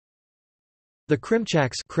The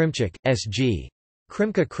Krymchaks Krymchak, S.G.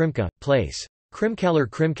 Krymka, place.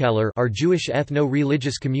 Krymkalar are Jewish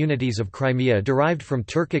ethno-religious communities of Crimea derived from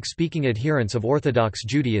Turkic-speaking adherents of Orthodox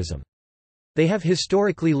Judaism. They have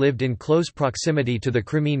historically lived in close proximity to the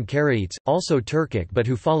Crimean Karaites, also Turkic but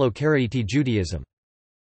who follow Karaite Judaism.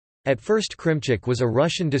 At first Krymchak was a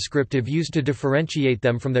Russian descriptive used to differentiate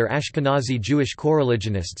them from their Ashkenazi Jewish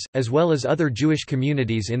coreligionists, as well as other Jewish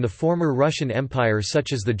communities in the former Russian Empire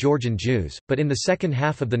such as the Georgian Jews, but in the second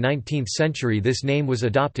half of the 19th century this name was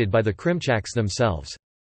adopted by the Krymchaks themselves.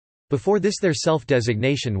 Before this their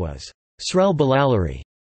self-designation was Srel Balalari,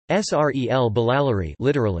 Srel Balalari,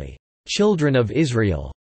 literally, children of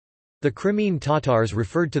Israel. The Crimean Tatars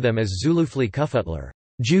referred to them as Zulufli Kufutlar,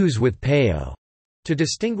 Jews with Peo, to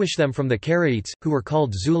distinguish them from the Karaites, who were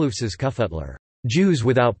called Zulufsas Kufutlar, Jews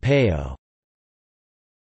without Peo.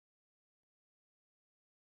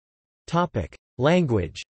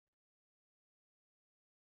 Language.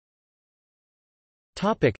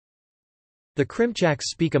 The Krymchaks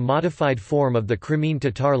speak a modified form of the Crimean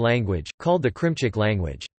Tatar language, called the Krymchak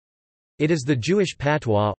language. It is the Jewish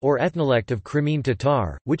patois, or ethnolect of Crimean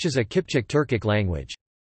Tatar, which is a Kipchak Turkic language.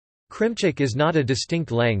 Krymchak is not a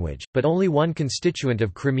distinct language, but only one constituent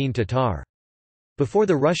of Crimean Tatar. Before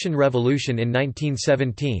the Russian Revolution in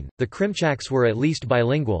 1917, the Krymchaks were at least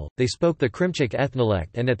bilingual, they spoke the Krymchak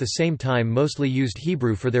ethnolect and at the same time mostly used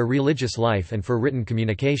Hebrew for their religious life and for written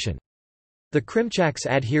communication. The Krymchaks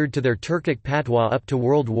adhered to their Turkic patois up to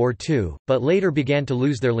World War II, but later began to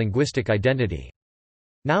lose their linguistic identity.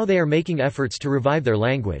 Now they are making efforts to revive their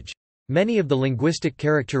language. Many of the linguistic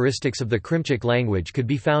characteristics of the Krymchak language could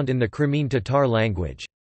be found in the Crimean Tatar language.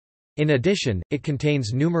 In addition, it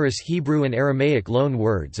contains numerous Hebrew and Aramaic loan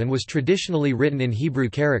words and was traditionally written in Hebrew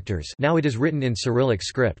characters. Now it is written in Cyrillic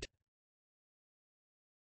script.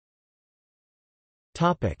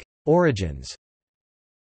 Topic: Origins.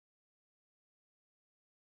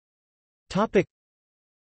 Topic: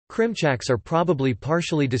 Krymchaks are probably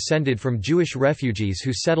partially descended from Jewish refugees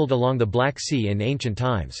who settled along the Black Sea in ancient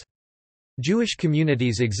times. Jewish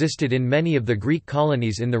communities existed in many of the Greek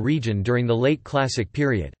colonies in the region during the late Classic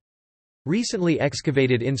period. Recently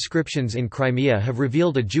excavated inscriptions in Crimea have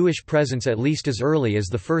revealed a Jewish presence at least as early as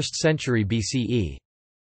the 1st century BCE.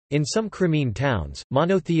 In some Crimean towns,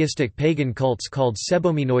 monotheistic pagan cults called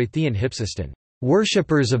Sebominoi Theon Hypsiston,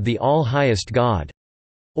 worshippers of the All-Highest God,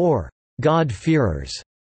 or God-fearers,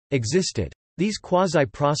 existed. These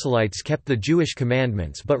quasi-proselytes kept the Jewish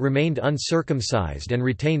commandments but remained uncircumcised and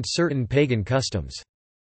retained certain pagan customs.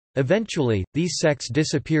 Eventually, these sects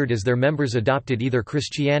disappeared as their members adopted either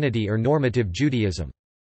Christianity or normative Judaism.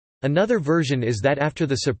 Another version is that after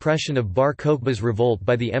the suppression of Bar Kokhba's revolt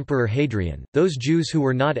by the Emperor Hadrian, those Jews who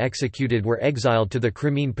were not executed were exiled to the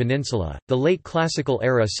Crimean Peninsula. The late Classical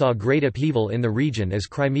era saw great upheaval in the region as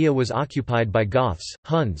Crimea was occupied by Goths,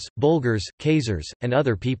 Huns, Bulgars, Khazars, and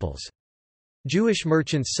other peoples. Jewish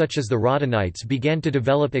merchants such as the Radhanites began to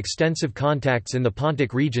develop extensive contacts in the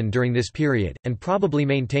Pontic region during this period, and probably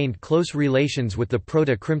maintained close relations with the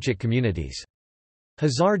Proto-Krymchak communities.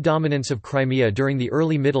 Khazar dominance of Crimea during the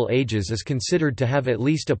early Middle Ages is considered to have at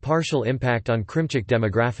least a partial impact on Krymchak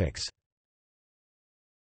demographics.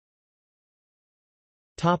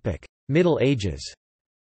 Middle Ages.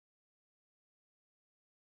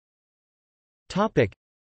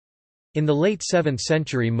 In the late 7th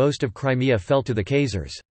century most of Crimea fell to the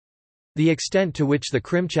Khazars. The extent to which the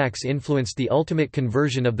Krymchaks influenced the ultimate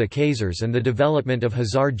conversion of the Khazars and the development of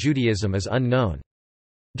Khazar Judaism is unknown.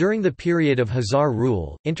 During the period of Khazar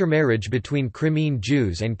rule, intermarriage between Crimean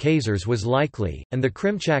Jews and Khazars was likely, and the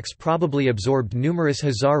Krymchaks probably absorbed numerous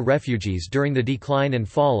Khazar refugees during the decline and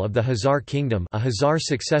fall of the Khazar kingdom. A Khazar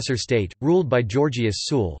successor state, ruled by Georgius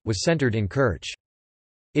Sule, was centered in Kerch.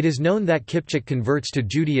 It is known that Kipchak converts to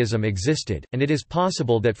Judaism existed, and it is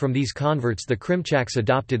possible that from these converts the Krymchaks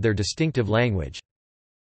adopted their distinctive language.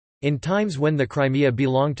 In times when the Crimea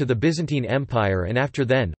belonged to the Byzantine Empire and after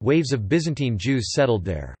then, waves of Byzantine Jews settled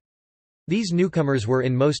there. These newcomers were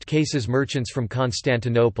in most cases merchants from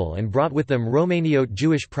Constantinople and brought with them Romaniote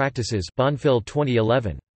Jewish practices. Bonfil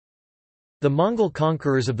 2011. The Mongol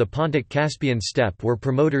conquerors of the Pontic-Caspian steppe were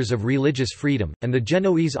promoters of religious freedom, and the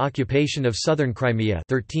Genoese occupation of southern Crimea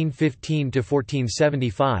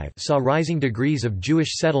 1315–1475 saw rising degrees of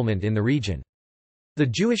Jewish settlement in the region. The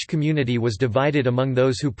Jewish community was divided among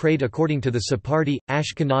those who prayed according to the Sephardi,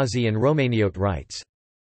 Ashkenazi and Romaniote rites.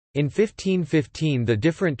 In 1515 the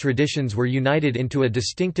different traditions were united into a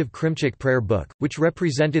distinctive Krymchak prayer book, which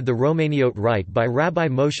represented the Romaniot rite by Rabbi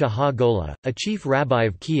Moshe Ha-Gola, a chief rabbi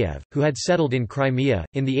of Kiev, who had settled in Crimea.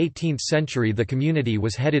 In the 18th century the community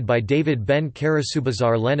was headed by David ben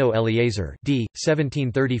Karasubazar Leno Eliezer d.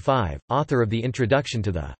 1735, author of the introduction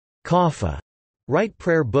to the Kafa rite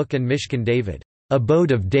prayer book and Mishkan David,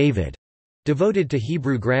 Abode of David, devoted to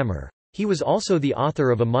Hebrew grammar. He was also the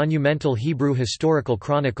author of a monumental Hebrew historical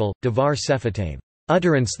chronicle, Devar Sephatim,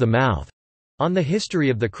 Utterance the Mouth, on the history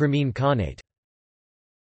of the Crimean Khanate.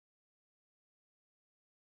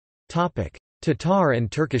 Tatar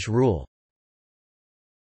and Turkish rule.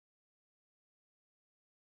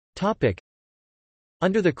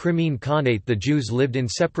 Under the Crimean Khanate the Jews lived in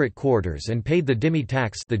separate quarters and paid the dhimmi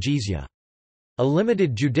tax, the jizya. A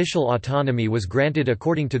limited judicial autonomy was granted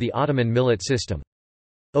according to the Ottoman millet system.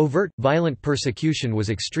 Overt, violent persecution was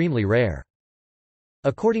extremely rare.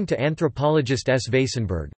 According to anthropologist S.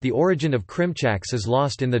 Vasenberg, the origin of Krymchaks is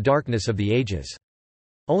lost in the darkness of the ages.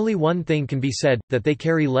 Only one thing can be said, that they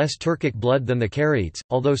carry less Turkic blood than the Karaites,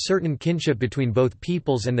 although certain kinship between both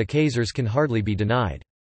peoples and the Khazars can hardly be denied.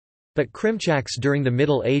 But Krymchaks during the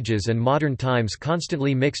Middle Ages and modern times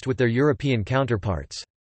constantly mixed with their European counterparts.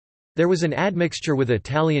 There was an admixture with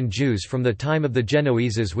Italian Jews from the time of the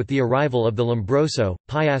Genoeses with the arrival of the Lombroso,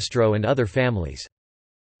 Piastro and other families.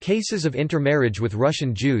 Cases of intermarriage with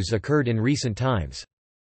Russian Jews occurred in recent times.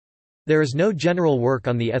 There is no general work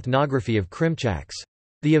on the ethnography of Krymchaks.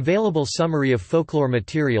 The available summary of folklore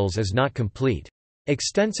materials is not complete.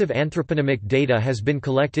 Extensive anthroponymic data has been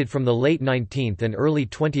collected from the late 19th and early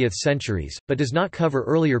 20th centuries, but does not cover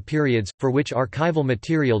earlier periods, for which archival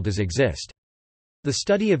material does exist. The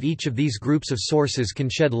study of each of these groups of sources can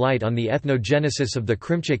shed light on the ethnogenesis of the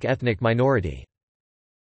Krymchak ethnic minority.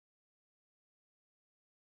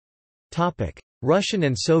 Russian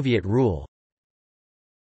and Soviet rule.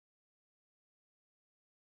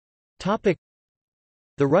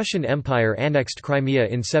 The Russian Empire annexed Crimea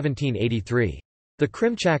in 1783. The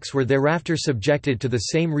Krymchaks were thereafter subjected to the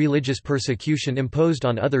same religious persecution imposed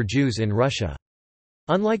on other Jews in Russia.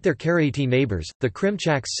 Unlike their Karaite neighbors, the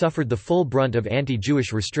Krymchaks suffered the full brunt of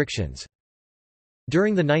anti-Jewish restrictions.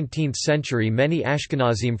 During the 19th century many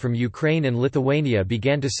Ashkenazim from Ukraine and Lithuania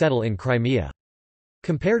began to settle in Crimea.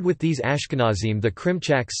 Compared with these Ashkenazim the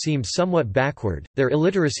Krymchaks seemed somewhat backward, their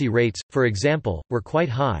illiteracy rates, for example, were quite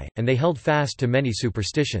high, and they held fast to many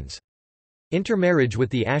superstitions. Intermarriage with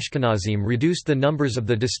the Ashkenazim reduced the numbers of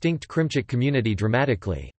the distinct Krymchak community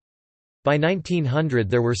dramatically. By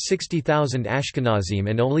 1900 there were 60,000 Ashkenazim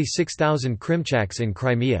and only 6,000 Krymchaks in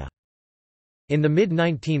Crimea. In the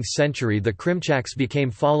mid-19th century the Krymchaks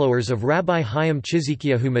became followers of Rabbi Chaim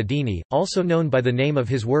Tzidkiyahu Medini, also known by the name of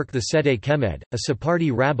his work the Sedei Kemed, a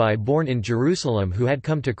Sephardi rabbi born in Jerusalem who had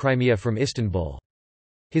come to Crimea from Istanbul.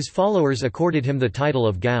 His followers accorded him the title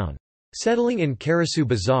of Gaon. Settling in Karasu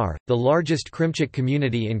Bazar, the largest Krymchak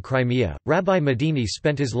community in Crimea, Rabbi Medini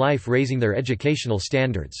spent his life raising their educational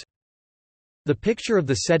standards. The picture of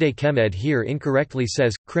the Sedei Kemed here incorrectly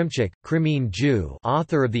says, Krymchak, Crimean Jew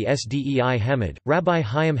author of the Sdei Hemed, Rabbi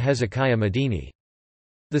Chaim Hezekiah Medini.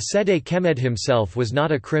 The Sedei Kemed himself was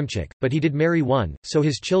not a Krymchak, but he did marry one, so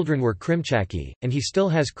his children were Krymchaki, and he still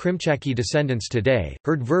has Krymchaki descendants today,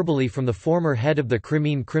 heard verbally from the former head of the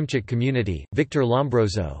Crimean Krymchak community, Victor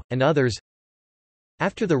Lombroso, and others.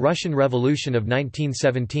 After the Russian Revolution of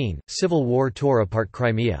 1917, civil war tore apart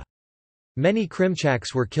Crimea. Many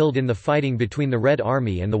Krymchaks were killed in the fighting between the Red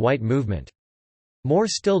Army and the White Movement. More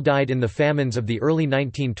still died in the famines of the early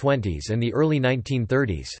 1920s and the early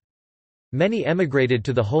 1930s. Many emigrated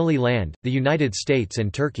to the Holy Land, the United States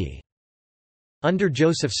and Turkey. Under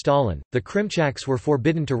Joseph Stalin, the Krymchaks were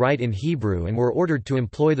forbidden to write in Hebrew and were ordered to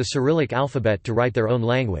employ the Cyrillic alphabet to write their own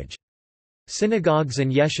language. Synagogues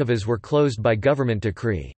and yeshivas were closed by government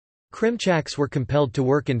decree. Krymchaks were compelled to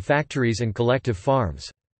work in factories and collective farms.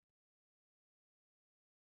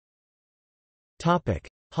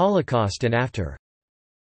 Holocaust and after.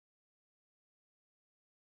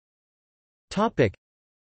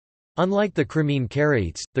 Unlike the Crimean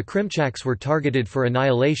Karaites, the Krymchaks were targeted for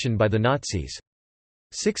annihilation by the Nazis.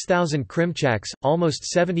 6,000 Krymchaks,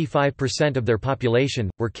 almost 75% of their population,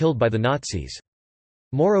 were killed by the Nazis.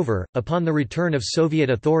 Moreover, upon the return of Soviet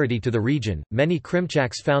authority to the region, many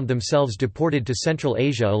Krymchaks found themselves deported to Central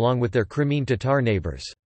Asia along with their Crimean Tatar neighbors.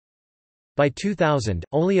 By 2000,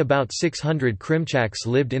 only about 600 Krymchaks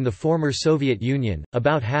lived in the former Soviet Union,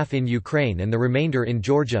 about half in Ukraine and the remainder in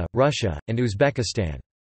Georgia, Russia, and Uzbekistan.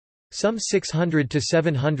 Some 600 to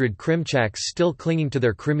 700 Krymchaks still clinging to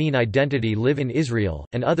their Crimean identity live in Israel,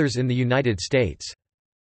 and others in the United States.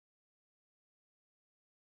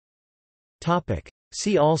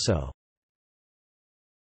 See also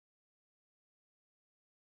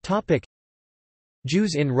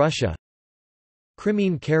Jews in Russia,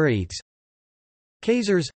 Crimean Karaites,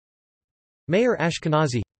 Khazars, Mayor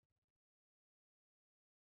Ashkenazi.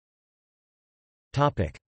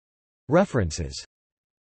 References.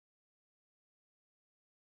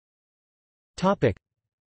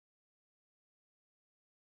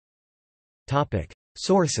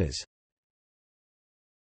 Sources.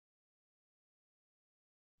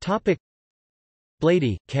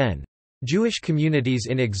 Blady, Ken. Jewish Communities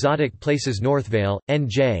in Exotic Places Northvale,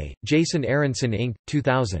 N.J., Jason Aronson Inc.,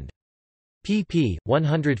 2000. pp.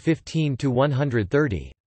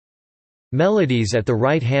 115–130. Melodies at the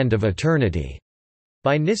Right Hand of Eternity.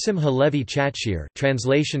 By Nissim Halevi Chatshir,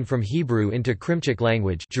 translation from Hebrew into Krymchak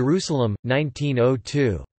language, Jerusalem,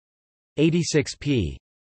 1902. 86 p.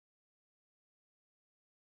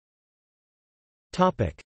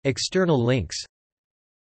 External links.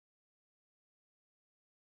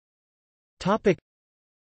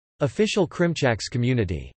 Official Krymchaks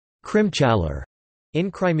community, Krymchalar, in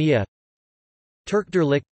Crimea.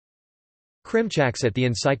 Turkderlik. Krymchaks at the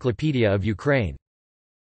Encyclopedia of Ukraine.